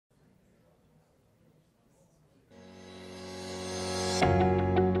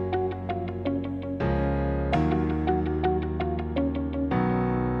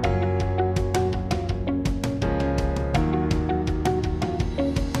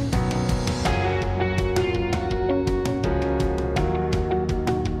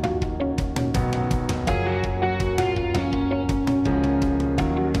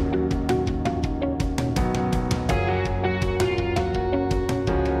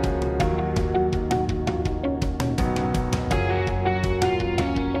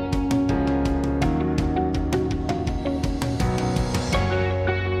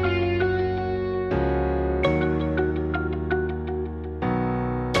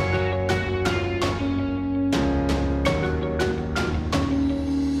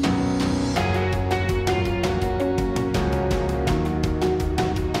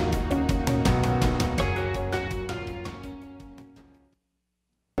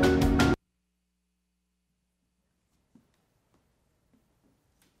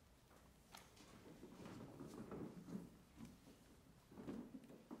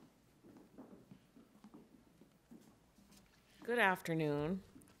Good afternoon.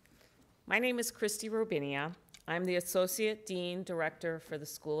 My name is Christy Robinia. I'm the Associate Dean Director for the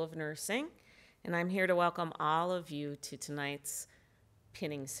School of Nursing, and I'm here to welcome all of you to tonight's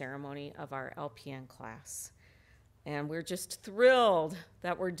pinning ceremony of our LPN class. And we're just thrilled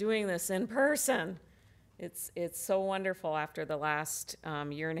that we're doing this in person. It's so wonderful after the last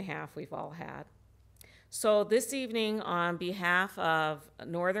year and a half we've all had. So this evening, on behalf of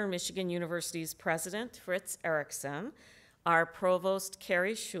Northern Michigan University's President, Fritz Erickson, our Provost,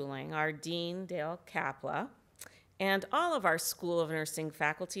 Carrie Schuling, our Dean, Dale Kapla, and all of our School of Nursing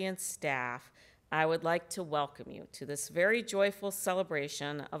faculty and staff, I would like to welcome you to this very joyful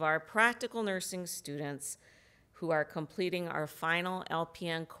celebration of our practical nursing students who are completing our final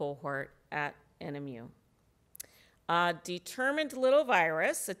LPN cohort at NMU. A determined little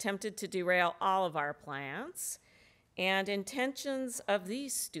virus attempted to derail all of our plans and intentions of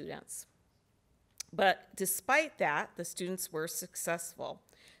these students. But despite that, the students were successful.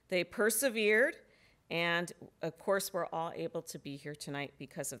 They persevered, and of course, we're all able to be here tonight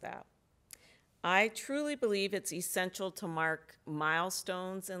because of that. I truly believe it's essential to mark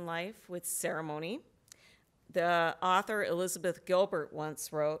milestones in life with ceremony. The author Elizabeth Gilbert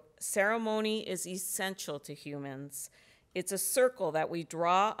once wrote, "Ceremony is essential to humans. It's a circle that we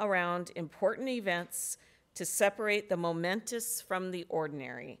draw around important events to separate the momentous from the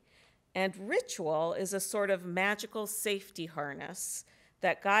ordinary. And ritual is a sort of magical safety harness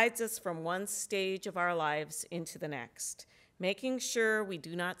that guides us from one stage of our lives into the next, making sure we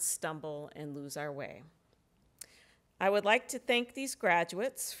do not stumble and lose our way." I would like to thank these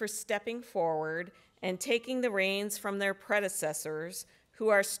graduates for stepping forward and taking the reins from their predecessors who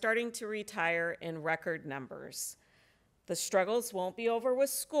are starting to retire in record numbers. The struggles won't be over with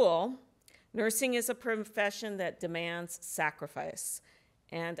school. Nursing is a profession that demands sacrifice,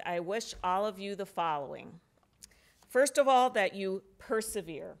 and I wish all of you the following. First of all, that you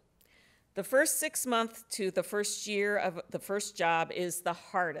persevere. The first 6 months to the first year of the first job is the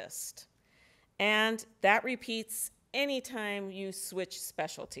hardest, and that repeats anytime you switch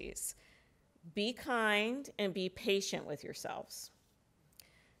specialties. Be kind and be patient with yourselves.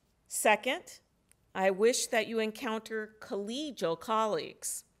 Second, I wish that you encounter collegial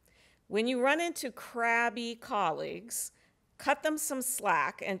colleagues. When you run into crabby colleagues, cut them some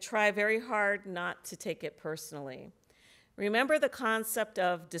slack and try very hard not to take it personally. Remember the concept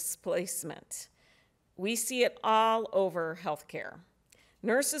of displacement. We see it all over healthcare.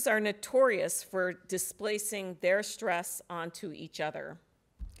 Nurses are notorious for displacing their stress onto each other.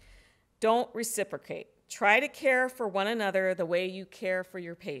 Don't reciprocate. Try to care for one another the way you care for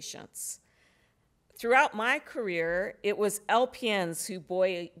your patients. Throughout my career, it was LPNs who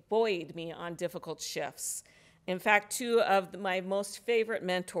buoyed me on difficult shifts. In fact, two of my most favorite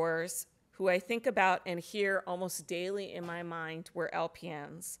mentors, who I think about and hear almost daily in my mind, were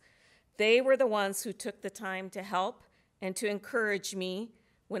LPNs. They were the ones who took the time to help and to encourage me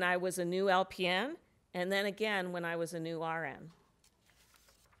when I was a new LPN, and then again when I was a new RN.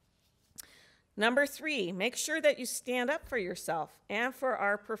 Number 3, make sure that you stand up for yourself and for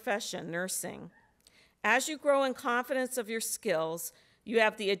our profession, nursing. As you grow in confidence of your skills, you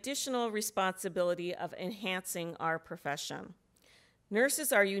have the additional responsibility of enhancing our profession.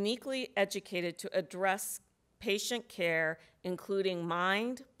 Nurses are uniquely educated to address patient care, including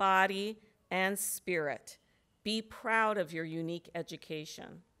mind, body, and spirit. Be proud of your unique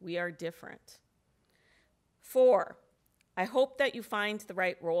education. We are different. 4, I hope that you find the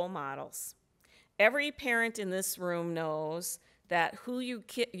right role models. Every parent in this room knows that who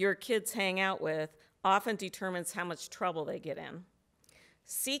your kids hang out with often determines how much trouble they get in.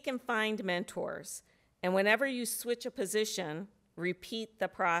 Seek and find mentors, and whenever you switch a position, repeat the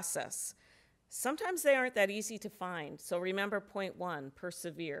process. Sometimes they aren't that easy to find, so remember point 1,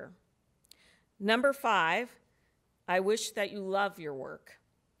 persevere. Number 5, I wish that you love your work.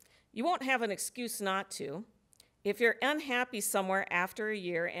 You won't have an excuse not to. If you're unhappy somewhere after a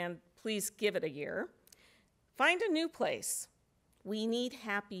year, and please give it a year, find a new place. We need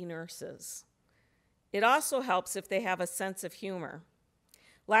happy nurses. It also helps if they have a sense of humor.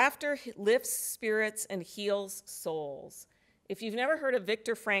 Laughter lifts spirits and heals souls. If you've never heard of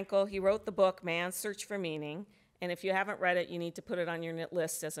Viktor Frankl, he wrote the book Man's Search for Meaning, and if you haven't read it, you need to put it on your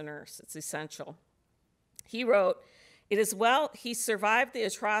list as a nurse. It's essential. He wrote, he survived the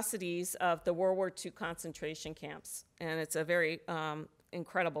atrocities of the World War II concentration camps, and it's a very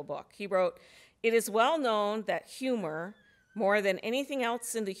incredible book. He wrote, "It is well known that humor, more than anything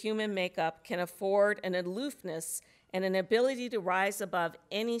else in the human makeup, can afford an aloofness and an ability to rise above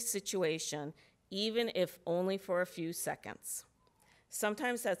any situation, even if only for a few seconds.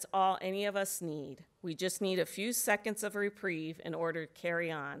 Sometimes that's all any of us need, We just need a few seconds of reprieve in order to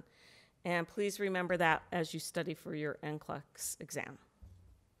carry on. And please remember that as you study for your NCLEX exam.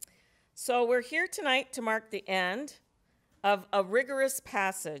 So we're here tonight to mark the end of a rigorous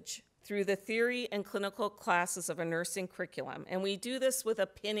passage through the theory and clinical classes of a nursing curriculum. And we do this with a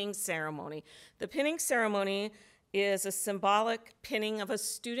pinning ceremony. The pinning ceremony is a symbolic pinning of a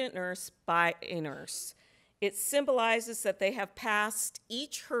student nurse by a nurse. It symbolizes that they have passed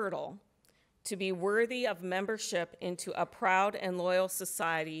each hurdle to be worthy of membership into a proud and loyal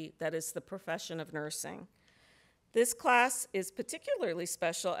society that is the profession of nursing. This class is particularly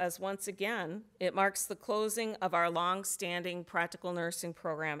special as, once again, it marks the closing of our long-standing practical nursing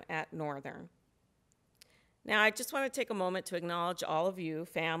program at Northern. Now, I just want to take a moment to acknowledge all of you,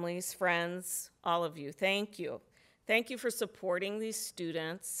 families, friends, all of you. Thank you. Thank you for supporting these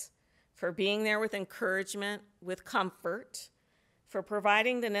students, for being there with encouragement, with comfort, for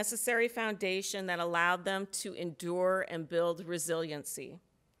providing the necessary foundation that allowed them to endure and build resiliency.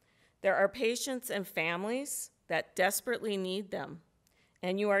 There are patients and families that desperately need them,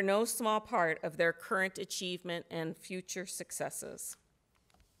 and you are no small part of their current achievement and future successes.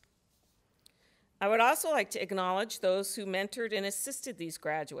 I would also like to acknowledge those who mentored and assisted these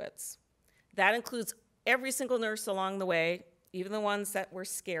graduates. That includes every single nurse along the way, even the ones that were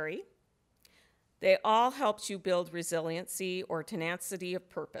scary. They all helped you build resiliency or tenacity of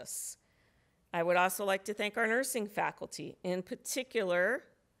purpose. I would also like to thank our nursing faculty, in particular,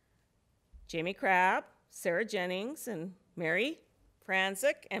 Jamie Crabb, Sarah Jennings, and Mary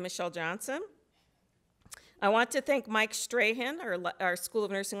Franzik, and Michelle Johnson. I want to thank Mike Strahan, our School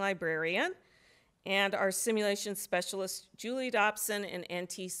of Nursing librarian, and our simulation specialist, Julie Dobson, and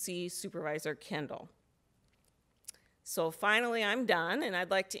NTC supervisor, Kendall. So finally, I'm done, and I'd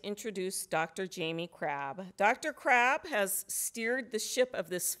like to introduce Dr. Jamie Crabb. Dr. Crabb has steered the ship of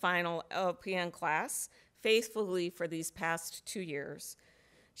this final LPN class faithfully for these past 2 years.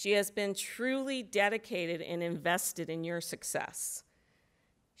 She has been truly dedicated and invested in your success.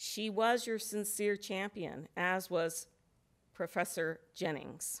 She was your sincere champion, as was Professor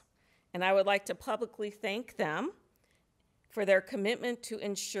Jennings. And I would like to publicly thank them for their commitment to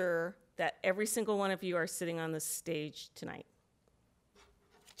ensure that every single one of you are sitting on this stage tonight.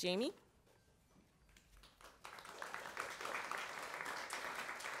 Jamie?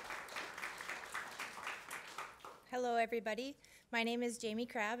 Hello, everybody. My name is Jamie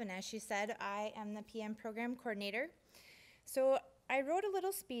Crabb, and as she said, I am the PM Program Coordinator. So I wrote a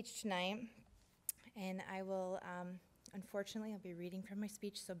little speech tonight, and I will, unfortunately, I'll be reading from my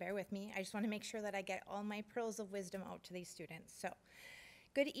speech, so bear with me. I just want to make sure that I get all my pearls of wisdom out to these students. So,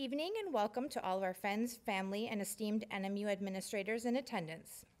 good evening and welcome to all of our friends, family, and esteemed NMU administrators in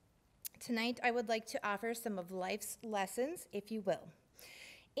attendance. Tonight, I would like to offer some of life's lessons, if you will.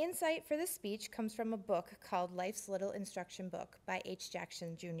 Insight for this speech comes from a book called Life's Little Instruction Book by H.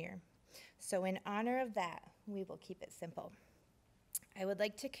 Jackson Jr. So in honor of that, we will keep it simple. I would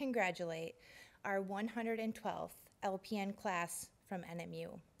like to congratulate our 112th LPN class from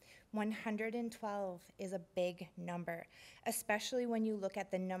NMU. 112 is a big number, especially when you look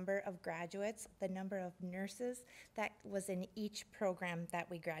at the number of graduates, the number of nurses that was in each program that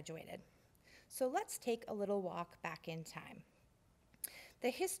we graduated. So let's take a little walk back in time. The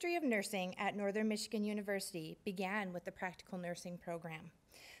history of nursing at Northern Michigan University began with the practical nursing program.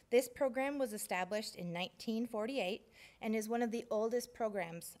 This program was established in 1948 and is one of the oldest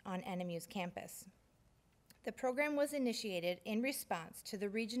programs on NMU's campus. The program was initiated in response to the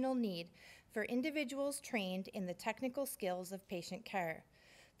regional need for individuals trained in the technical skills of patient care.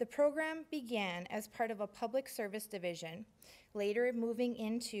 The program began as part of a public service division, later moving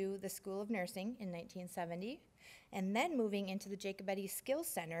into the School of Nursing in 1970, and then moving into the Jacob Eddy Skills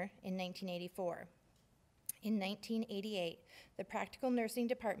Center in 1984. In 1988, the Practical Nursing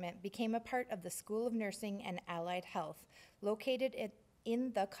Department became a part of the School of Nursing and Allied Health, located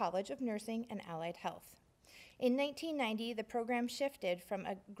in the College of Nursing and Allied Health. In 1990, the program shifted from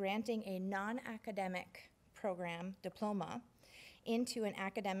granting a non-academic program diploma into an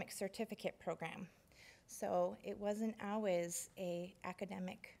academic certificate program. So it wasn't always an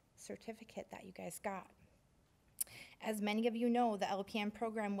academic certificate that you guys got. As many of you know, the LPN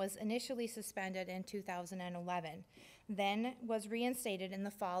program was initially suspended in 2011, then was reinstated in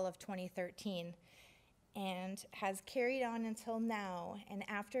the fall of 2013, and has carried on until now. And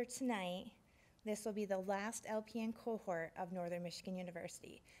after tonight, this will be the last LPN cohort of Northern Michigan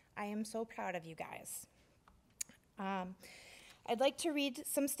University. I am so proud of you guys. I'd like to read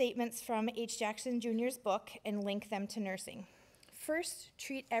some statements from H. Jackson Jr.'s book and link them to nursing. First,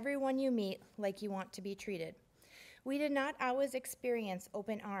 treat everyone you meet like you want to be treated. We did not always experience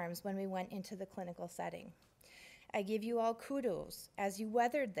open arms when we went into the clinical setting. I give you all kudos as you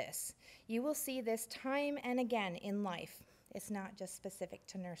weathered this. You will see this time and again in life. It's not just specific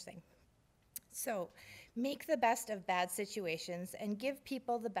to nursing. So, make the best of bad situations and give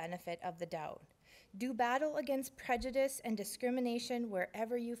people the benefit of the doubt. Do battle against prejudice and discrimination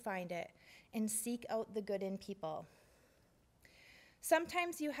wherever you find it, and seek out the good in people.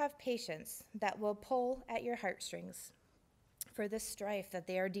 Sometimes you have patients that will pull at your heartstrings for the strife that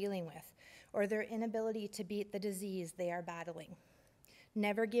they are dealing with, or their inability to beat the disease they are battling.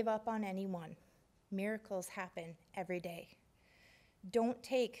 Never give up on anyone. Miracles happen every day. Don't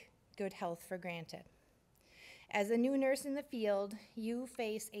take good health for granted. As a new nurse in the field, you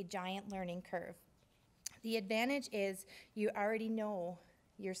face a giant learning curve. The advantage is you already know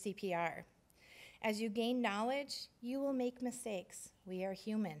your CPR. As you gain knowledge, you will make mistakes. We are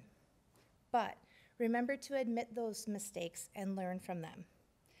human. But remember to admit those mistakes and learn from them.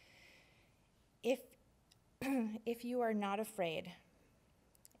 If you are not afraid,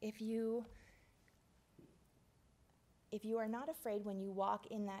 if you are not afraid when you walk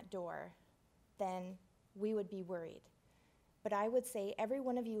in that door, then we would be worried. But I would say every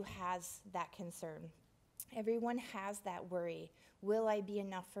one of you has that concern. Everyone has that worry. Will I be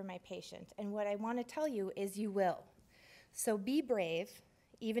enough for my patient? And what I want to tell you is you will. So be brave,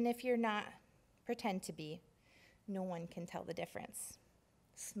 even if you're not, pretend to be. No one can tell the difference.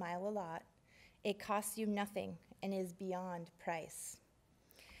 Smile a lot. It costs you nothing and is beyond price.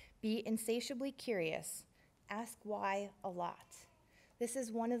 Be insatiably curious. Ask why a lot. This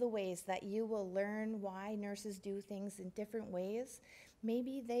is one of the ways that you will learn why nurses do things in different ways.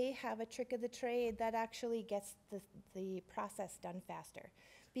 Maybe they have a trick of the trade that actually gets the process done faster.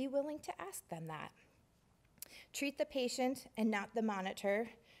 Be willing to ask them that. Treat the patient and not the monitor.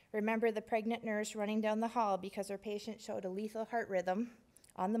 Remember the pregnant nurse running down the hall because her patient showed a lethal heart rhythm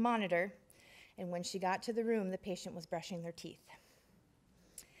on the monitor, and when she got to the room, the patient was brushing their teeth.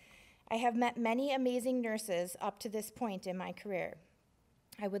 I have met many amazing nurses up to this point in my career.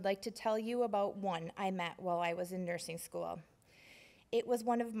 I would like to tell you about one I met while I was in nursing school. It was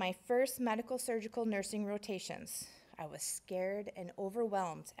one of my first medical surgical nursing rotations. I was scared and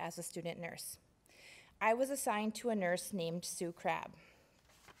overwhelmed as a student nurse. I was assigned to a nurse named Sue Crabb.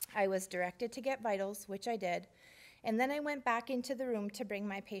 I was directed to get vitals, which I did, and then I went back into the room to bring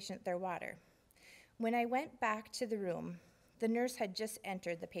my patient their water. When I went back to the room, the nurse had just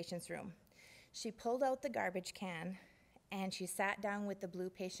entered the patient's room. She pulled out the garbage can, and she sat down with the blue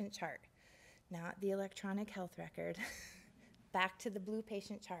patient chart, not the electronic health record, back to the blue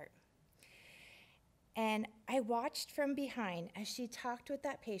patient chart. And I watched from behind as she talked with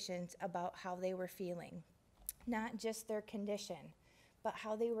that patient about how they were feeling, not just their condition, but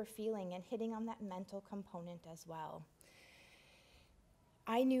how they were feeling and hitting on that mental component as well.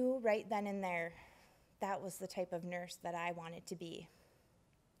 I knew right then and there that was the type of nurse that I wanted to be.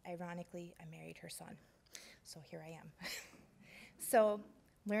 Ironically, I married her son, so here I am. So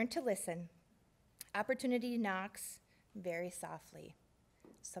learn to listen. Opportunity knocks very softly.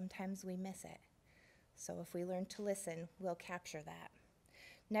 Sometimes we miss it. So if we learn to listen, we'll capture that.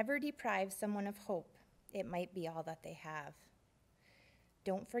 Never deprive someone of hope. It might be all that they have.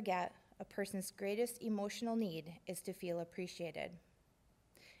 Don't forget, a person's greatest emotional need is to feel appreciated.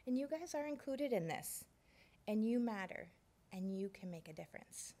 And you guys are included in this, and you matter, and you can make a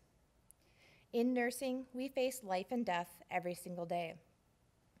difference. In nursing, we face life and death every single day.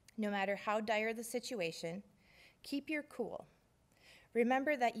 No matter how dire the situation, keep your cool.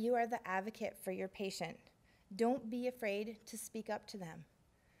 Remember that you are the advocate for your patient. Don't be afraid to speak up to them.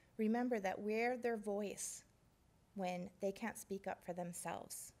 Remember that we're their voice when they can't speak up for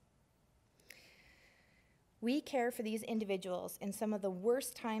themselves. We care for these individuals in some of the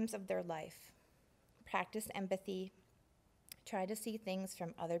worst times of their life. Practice empathy. Try to see things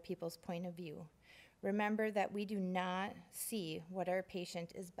from other people's point of view. Remember that we do not see what our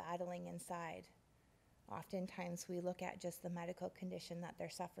patient is battling inside. Oftentimes we look at just the medical condition that they're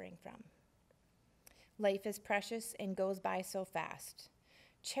suffering from. Life is precious and goes by so fast.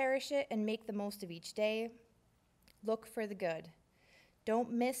 Cherish it and make the most of each day. Look for the good.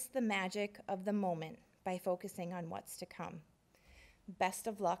 Don't miss the magic of the moment by focusing on what's to come. Best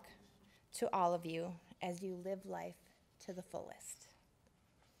of luck to all of you as you live life to the fullest.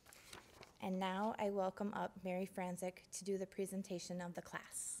 And now I welcome up Mary Franzik to do the presentation of the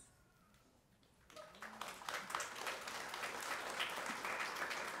class.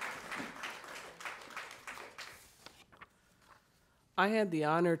 I had the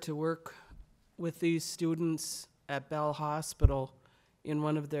honor to work with these students at Bell Hospital in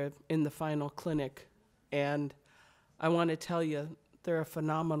the final clinic, and I want to tell you, they're a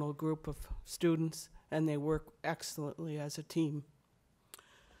phenomenal group of students, and they work excellently as a team.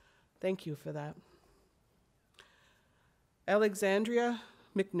 Thank you for that. Alexandria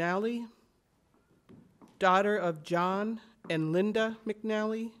McNally, daughter of John and Linda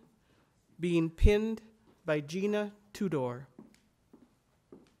McNally, being pinned by Gina Tudor.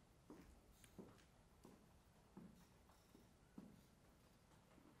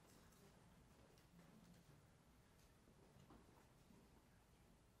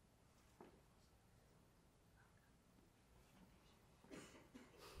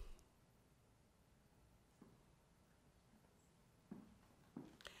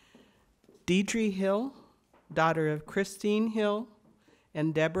 Deidre Hill, daughter of Christine Hill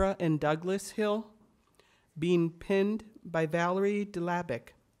and Deborah and Douglas Hill, being pinned by Valerie Delabic.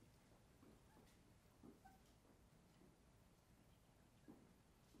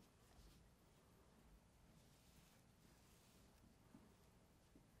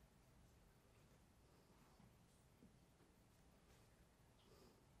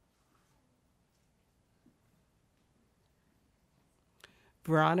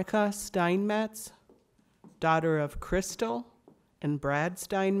 Veronica Steinmetz, daughter of Crystal and Brad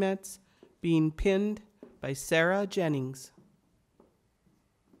Steinmetz, being pinned by Sarah Jennings.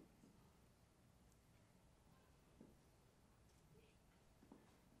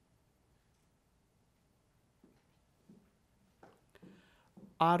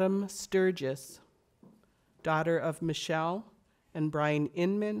 Autumn Sturgis, daughter of Michelle and Brian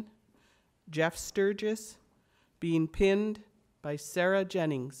Inman, Jeff Sturgis, being pinned by Sarah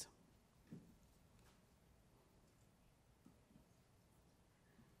Jennings.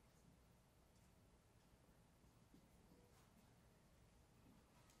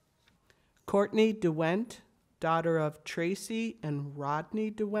 Courtney DeWent, daughter of Tracy and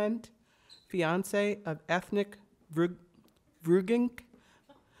Rodney DeWent, fiance of ethnic Vrugink,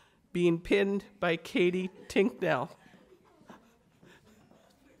 being pinned by Katie Tinknell.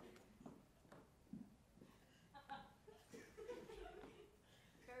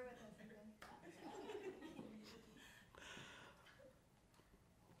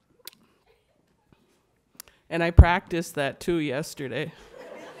 And I practiced that too yesterday.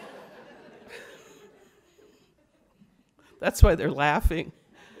 That's why they're laughing.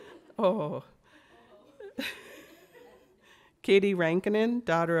 Oh. Katie Rankinen,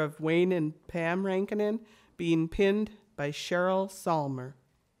 daughter of Wayne and Pam Rankinen, being pinned by Cheryl Salmer.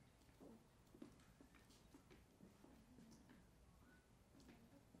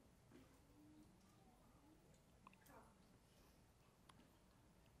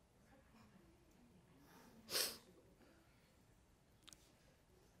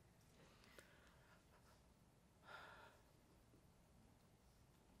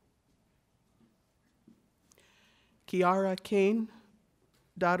 Kiara Kane,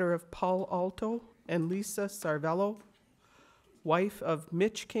 daughter of Paul Alto and Lisa Sarvello, wife of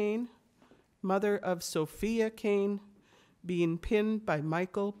Mitch Kane, mother of Sophia Kane, being pinned by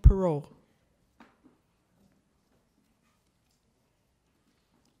Michael Perot.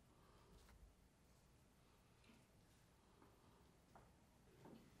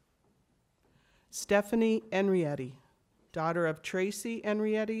 Stephanie Enrietti, daughter of Tracy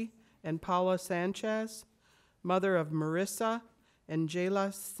Enrietti and Paula Sanchez, mother of Marissa and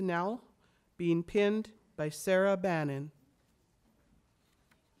Jayla Snell, being pinned by Sarah Bannon.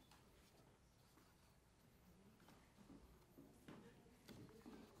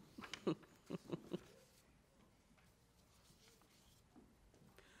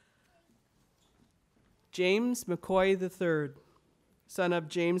 James McCoy III, son of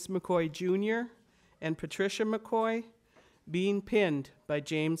James McCoy Jr. and Patricia McCoy, being pinned by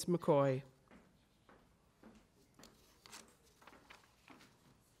James McCoy.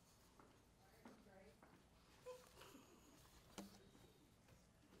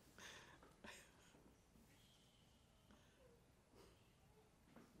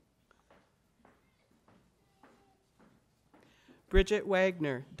 Bridget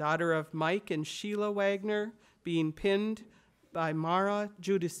Wagner, daughter of Mike and Sheila Wagner, being pinned by Mara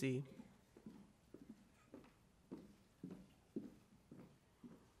Judici.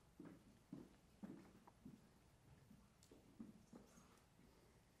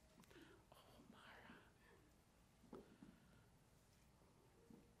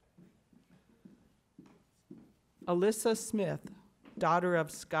 Alyssa Smith, daughter of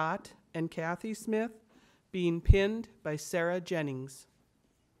Scott and Kathy Smith, being pinned by Sarah Jennings.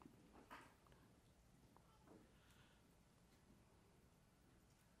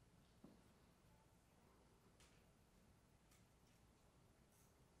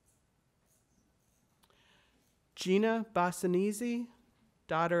 Gina Bassanese,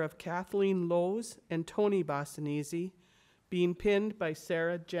 daughter of Kathleen Lowes and Tony Bassanese, being pinned by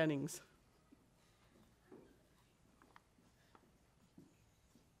Sarah Jennings.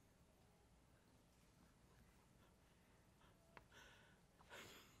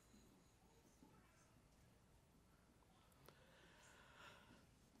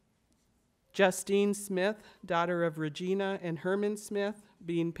 Justine Smith, daughter of Regina and Herman Smith,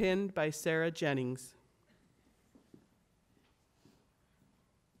 being pinned by Sarah Jennings.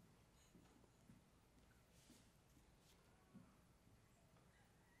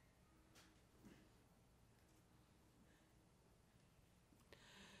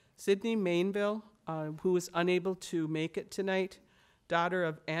 Sydney Mainville, who was unable to make it tonight, daughter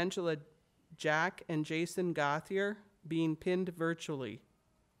of Angela Jack and Jason Gothier, being pinned virtually.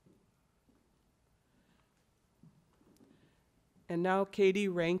 And now Katie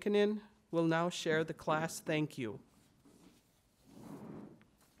Rankinen will now share the class thank you.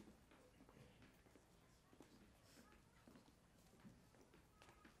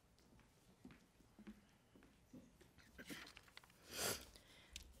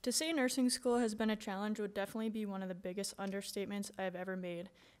 To say nursing school has been a challenge would definitely be one of the biggest understatements I've ever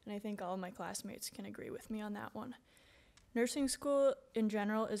made, and I think all of my classmates can agree with me on that one. Nursing school in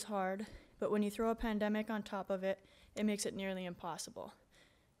general is hard, but when you throw a pandemic on top of it, it makes it nearly impossible.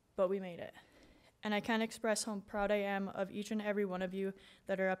 But we made it. And I can't express how proud I am of each and every one of you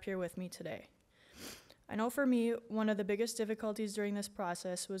that are up here with me today. I know for me, one of the biggest difficulties during this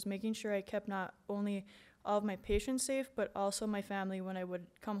process was making sure I kept not only all of my patients safe, but also my family when I would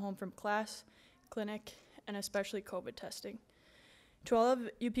come home from class, clinic, and especially COVID testing. To all of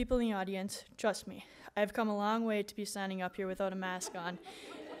you people in the audience, trust me, I've come a long way to be standing up here without a mask on,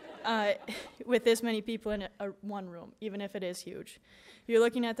 with this many people in one room, even if it is huge. You're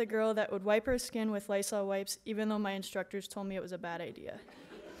looking at the girl that would wipe her skin with Lysol wipes, even though my instructors told me it was a bad idea.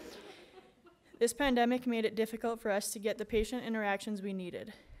 This pandemic made it difficult for us to get the patient interactions we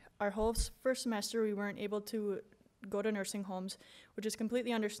needed. Our whole first semester, we weren't able to go to nursing homes, which is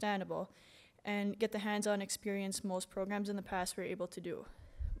completely understandable, and get the hands-on experience most programs in the past were able to do.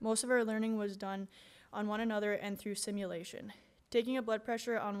 Most of our learning was done on one another and through simulation. Taking a blood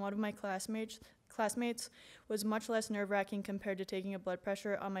pressure on one of my classmates was much less nerve-wracking compared to taking a blood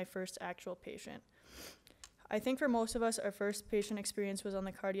pressure on my first actual patient. I think for most of us, our first patient experience was on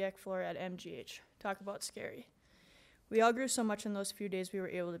the cardiac floor at MGH. Talk about scary. We all grew so much in those few days we were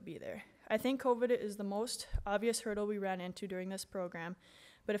able to be there. I think COVID is the most obvious hurdle we ran into during this program,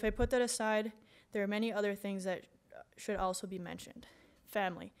 but if I put that aside, there are many other things that should also be mentioned.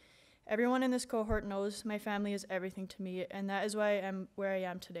 Family. Everyone in this cohort knows my family is everything to me, and that is why I am where I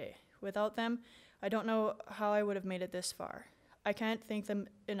am today. Without them, I don't know how I would have made it this far. I can't thank them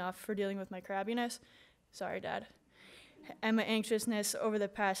enough for dealing with my crabbiness, sorry Dad, and my anxiousness over the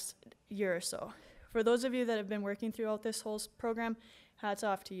past year or so. For those of you that have been working throughout this whole program, hats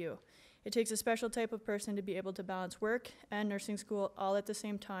off to you. It takes a special type of person to be able to balance work and nursing school all at the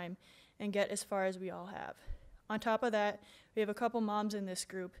same time and get as far as we all have. On top of that, we have a couple moms in this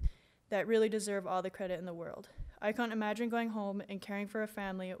group that really deserve all the credit in the world. I can't imagine going home and caring for a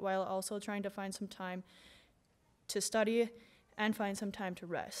family while also trying to find some time to study and find some time to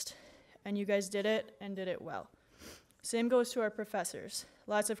rest. And you guys did it, and did it well. Same goes to our professors.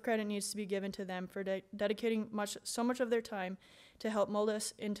 Lots of credit needs to be given to them for dedicating so much of their time to help mold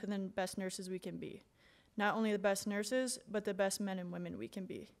us into the best nurses we can be. Not only the best nurses, but the best men and women we can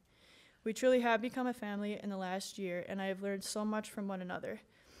be. We truly have become a family in the last year, and I have learned so much from one another.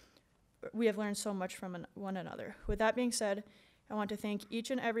 We have learned so much from one another. With that being said, I want to thank each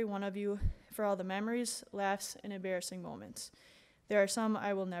and every one of you for all the memories, laughs, and embarrassing moments. There are some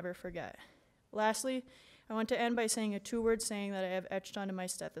I will never forget. Lastly, I want to end by saying a two-word saying that I have etched onto my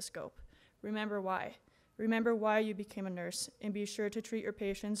stethoscope. Remember why. Remember why you became a nurse, and be sure to treat your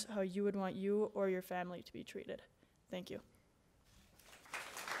patients how you would want you or your family to be treated. Thank you.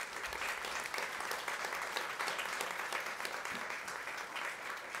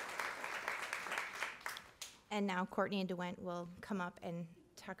 And now Courtney and DeWent will come up and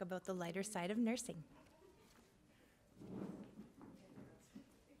talk about the lighter side of nursing.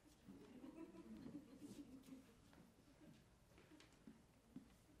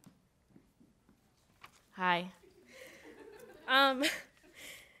 Hi.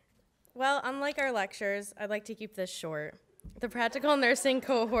 Well, unlike our lectures, I'd like to keep this short. The practical nursing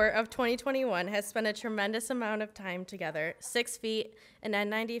cohort of 2021 has spent a tremendous amount of time together, 6 feet, an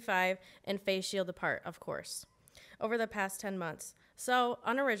N95, and face shield apart, of course, over the past 10 months. So,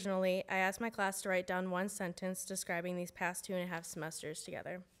 unoriginally, I asked my class to write down one sentence describing these past 2.5 semesters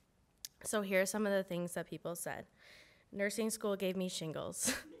together. So here are some of the things that people said. Nursing school gave me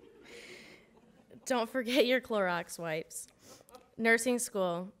shingles. Don't forget your Clorox wipes. Nursing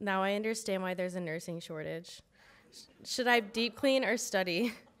school, now I understand why there's a nursing shortage. Should I deep clean or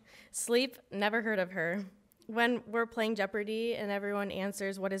study? Sleep, never heard of her. When we're playing Jeopardy and everyone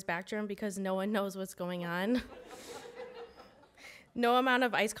answers what is Bactrim because no one knows what's going on. No amount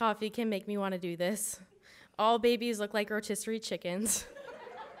of iced coffee can make me want to do this. All babies look like rotisserie chickens.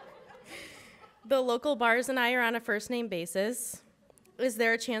 The local bars and I are on a first name basis. Is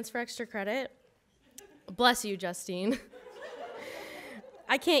there a chance for extra credit? Bless you, Justine.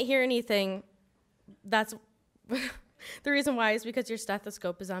 I can't hear anything. That's the reason why is because your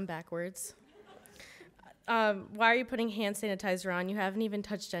stethoscope is on backwards. Why are you putting hand sanitizer on? You haven't even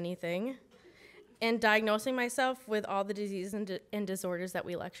touched anything. And diagnosing myself with all the diseases and disorders that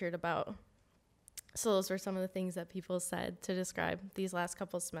we lectured about. So those were some of the things that people said to describe these last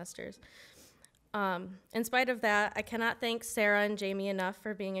couple semesters. In spite of that, I cannot thank Sarah and Jamie enough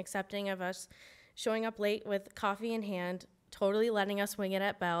for being accepting of us showing up late with coffee in hand, totally letting us wing it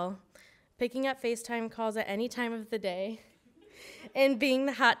at Bell, picking up FaceTime calls at any time of the day, and being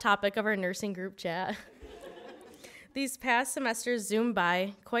the hot topic of our nursing group chat. These past semesters zoomed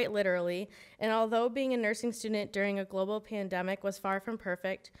by, quite literally, and although being a nursing student during a global pandemic was far from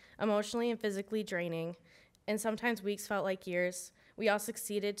perfect, emotionally and physically draining, and sometimes weeks felt like years, we all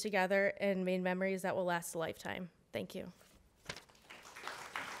succeeded together and made memories that will last a lifetime. Thank you.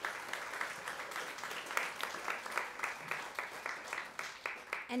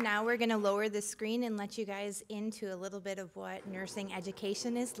 And now we're going to lower the screen and let you guys into a little bit of what nursing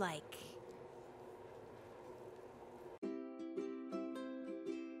education is like.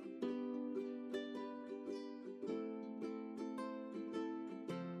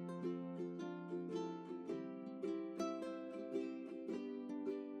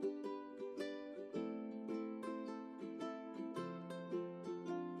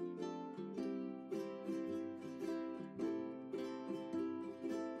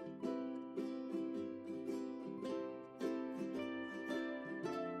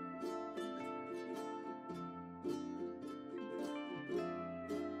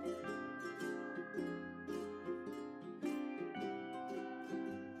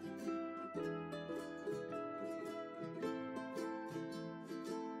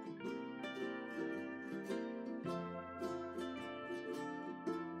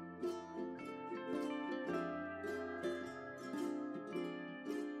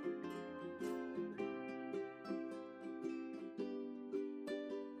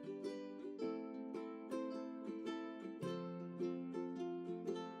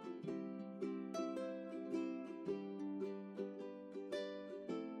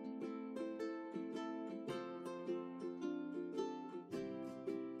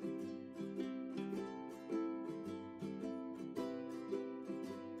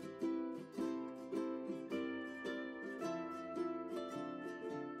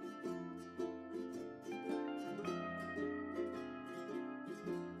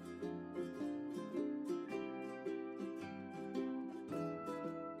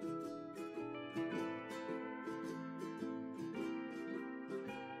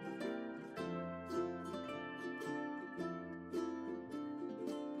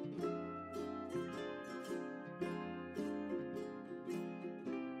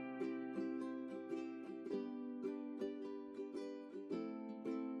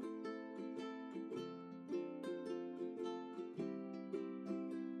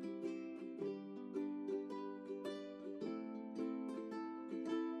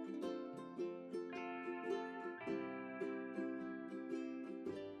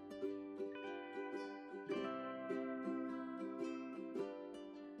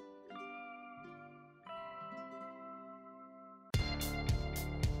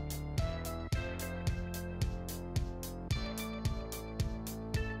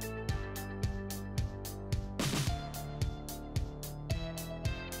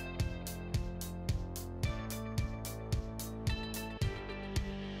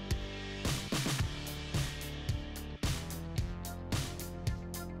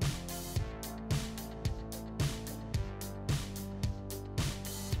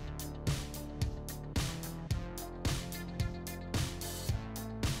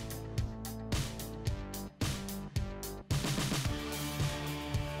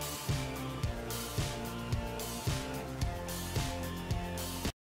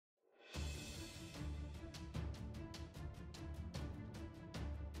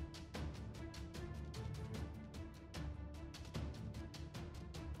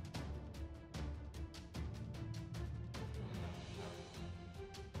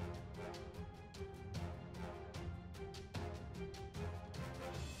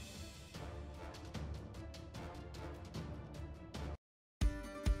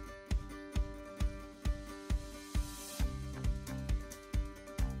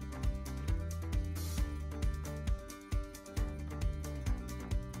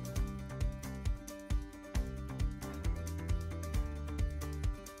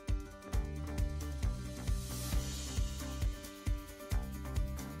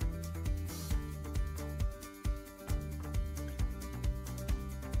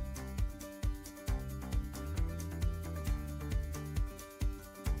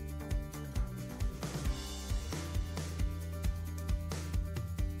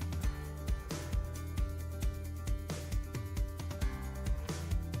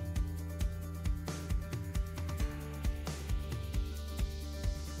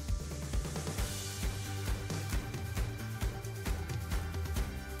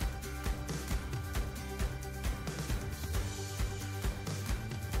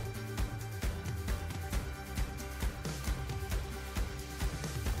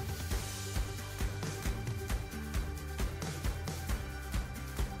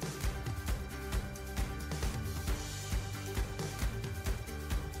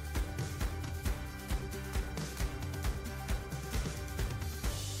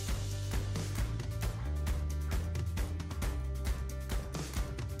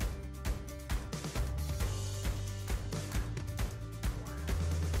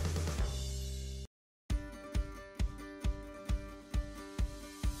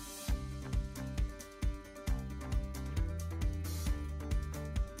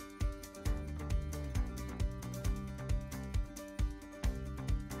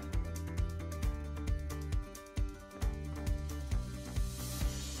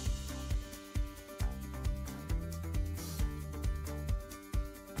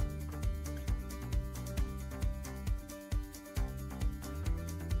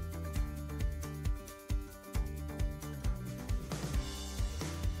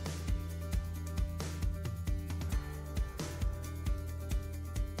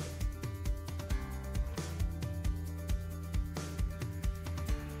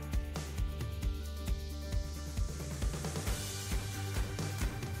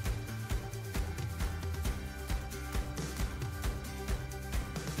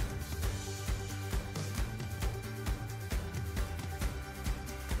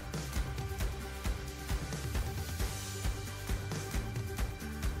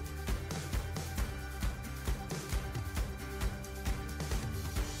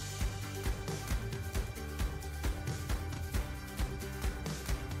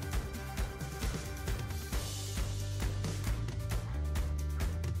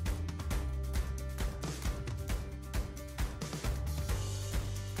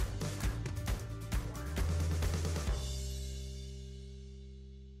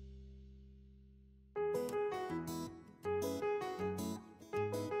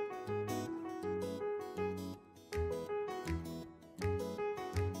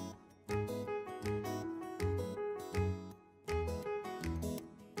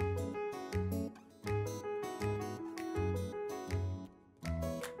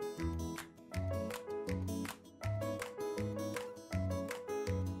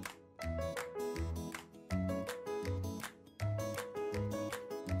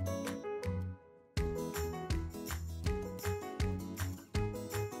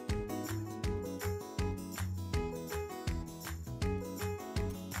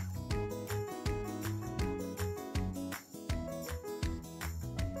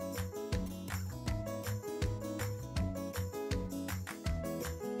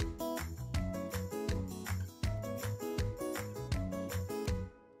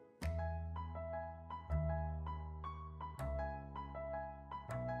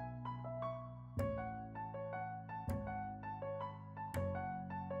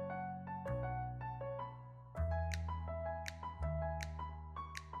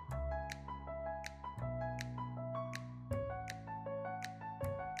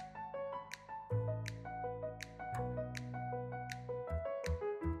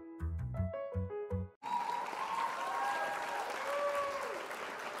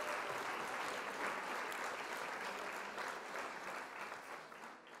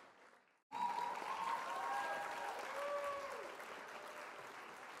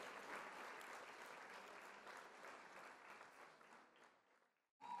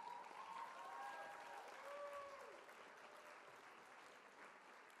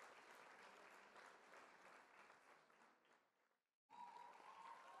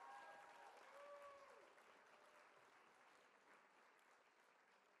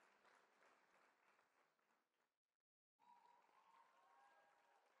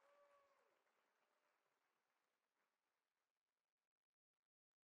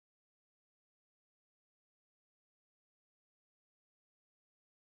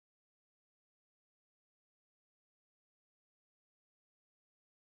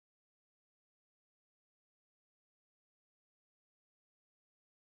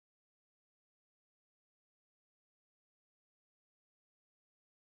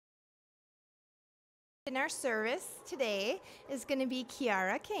 In our service today is going to be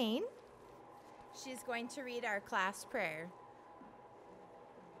Kiara Kane. She's going to read our class prayer.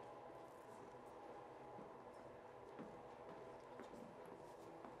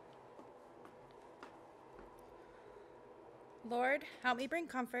 Lord, help me bring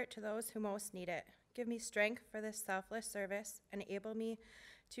comfort to those who most need it. Give me strength for this selfless service and enable me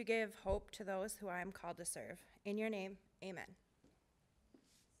to give hope to those who I am called to serve. In your name, amen.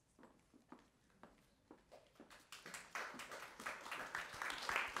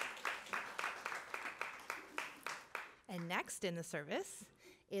 And next in the service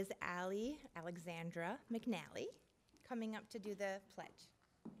is Alexandra McNally coming up to do the pledge.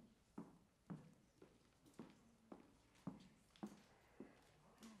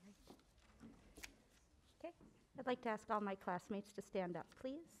 Okay, I'd like to ask all my classmates to stand up,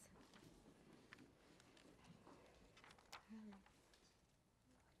 please.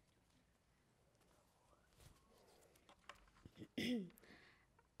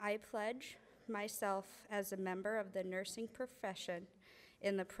 I pledge myself as a member of the nursing profession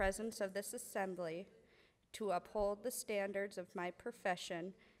in the presence of this assembly to uphold the standards of my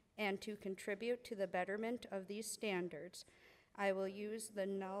profession and to contribute to the betterment of these standards. I will use the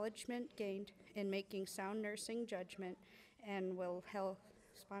knowledge gained in making sound nursing judgment and will hold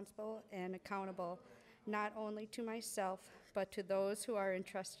responsible and accountable not only to myself, but to those who are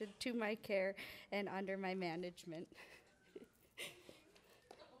entrusted to my care and under my management.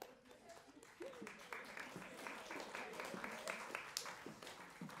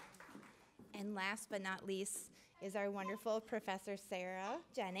 And last but not least is our wonderful Professor Sarah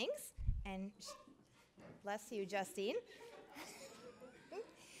Jennings. And bless you, Justine.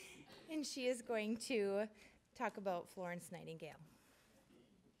 And she is going to talk about Florence Nightingale.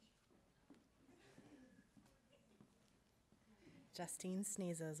 Justine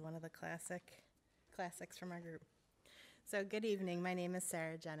sneezes, one of the classics from our group. So good evening, my name is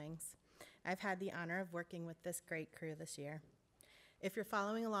Sarah Jennings. I've had the honor of working with this great crew this year. If you're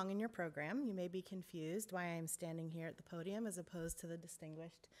following along in your program, you may be confused why I'm standing here at the podium as opposed to the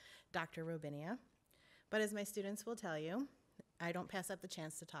distinguished Dr. Robinia. But as my students will tell you, I don't pass up the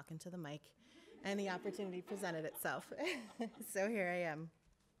chance to talk into the mic, and the opportunity presented itself. So here I am.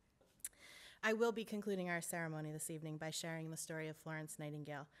 I will be concluding our ceremony this evening by sharing the story of Florence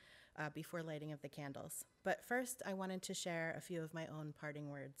Nightingale before lighting of the candles. But first, I wanted to share a few of my own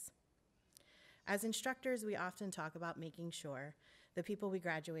parting words. As instructors, we often talk about making sure the people we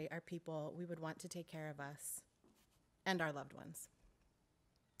graduate are people we would want to take care of us and our loved ones.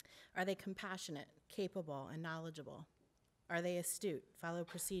 Are they compassionate, capable, and knowledgeable? Are they astute, follow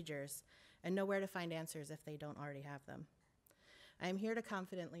procedures, and know where to find answers if they don't already have them? I am here to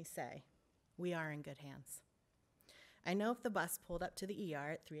confidently say we are in good hands. I know if the bus pulled up to the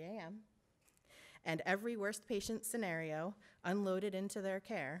ER at 3 a.m. and every worst patient scenario unloaded into their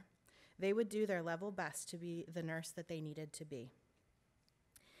care, they would do their level best to be the nurse that they needed to be.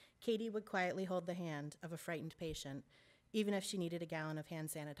 Katie would quietly hold the hand of a frightened patient, even if she needed a gallon of hand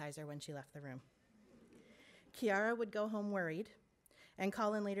sanitizer when she left the room. Kiara would go home worried and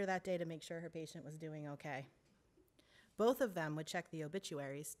call in later that day to make sure her patient was doing okay. Both of them would check the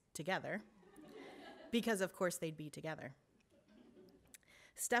obituaries together, because of course they'd be together.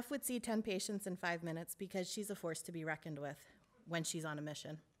 Steph would see 10 patients in 5 minutes because she's a force to be reckoned with when she's on a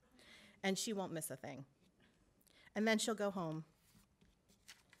mission, and she won't miss a thing. And then she'll go home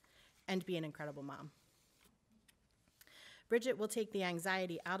and be an incredible mom. Bridget will take the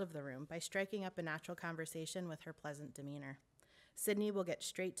anxiety out of the room by striking up a natural conversation with her pleasant demeanor. Sydney will get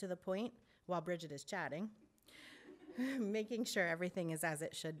straight to the point while Bridget is chatting, making sure everything is as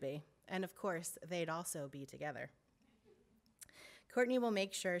it should be. And of course, they'd also be together. Courtney will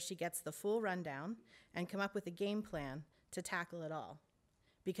make sure she gets the full rundown and come up with a game plan to tackle it all,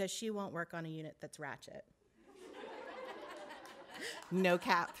 because she won't work on a unit that's ratchet. No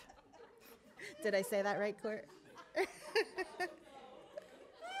cap. Did I say that right, Court?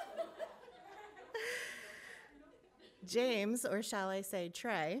 James, or shall I say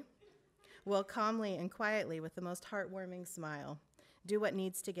Trey, will calmly and quietly, with the most heartwarming smile, do what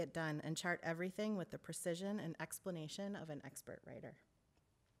needs to get done and chart everything with the precision and explanation of an expert writer.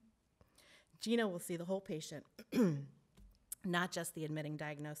 Gina will see the whole patient, not just the admitting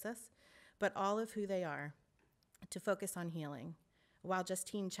diagnosis, but all of who they are, to focus on healing, while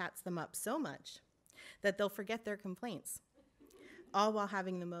Justine chats them up so much that they'll forget their complaints, all while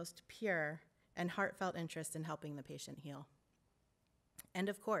having the most pure and heartfelt interest in helping the patient heal. And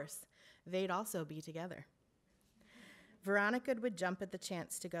of course, they'd also be together. Veronica would jump at the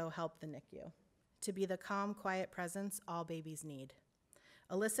chance to go help the NICU, to be the calm, quiet presence all babies need,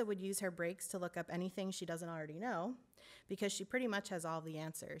 Alyssa would use her breaks to look up anything she doesn't already know, because she pretty much has all the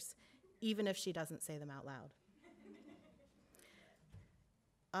answers, even if she doesn't say them out loud.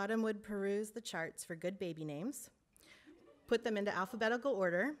 Autumn would peruse the charts for good baby names, put them into alphabetical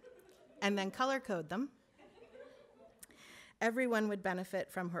order, and then color code them. Everyone would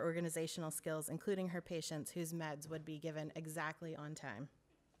benefit from her organizational skills, including her patients whose meds would be given exactly on time.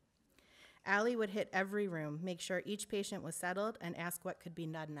 Allie would hit every room, make sure each patient was settled, and ask what could be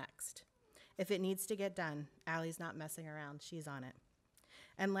done next. If it needs to get done, Allie's not messing around, she's on it.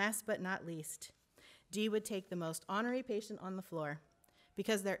 And last but not least, Dee would take the most ornery patient on the floor,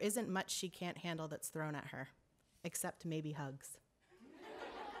 because there isn't much she can't handle that's thrown at her, except maybe hugs.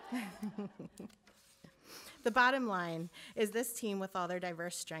 The bottom line is this team, with all their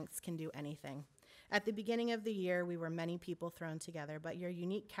diverse strengths, can do anything. At the beginning of the year, we were many people thrown together, but your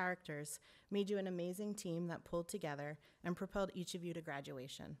unique characters made you an amazing team that pulled together and propelled each of you to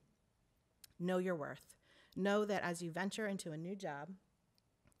graduation. Know your worth. Know that as you venture into a new job,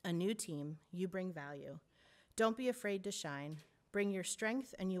 a new team, you bring value. Don't be afraid to shine. Bring your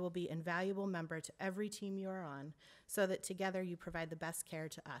strength, and you will be an invaluable member to every team you are on, so that together you provide the best care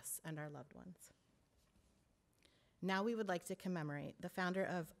to us and our loved ones. Now we would like to commemorate the founder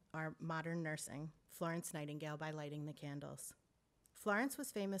of our modern nursing, Florence Nightingale, by lighting the candles. Florence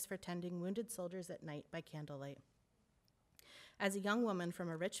was famous for tending wounded soldiers at night by candlelight. As a young woman from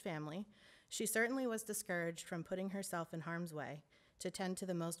a rich family, she certainly was discouraged from putting herself in harm's way to tend to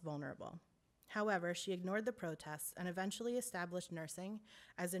the most vulnerable. However, she ignored the protests and eventually established nursing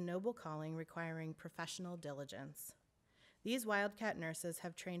as a noble calling requiring professional diligence. These Wildcat nurses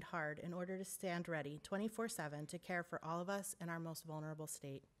have trained hard in order to stand ready 24/7 to care for all of us in our most vulnerable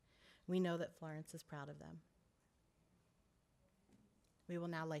state. We know that Florence is proud of them. We will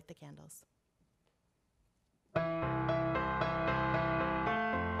now light the candles.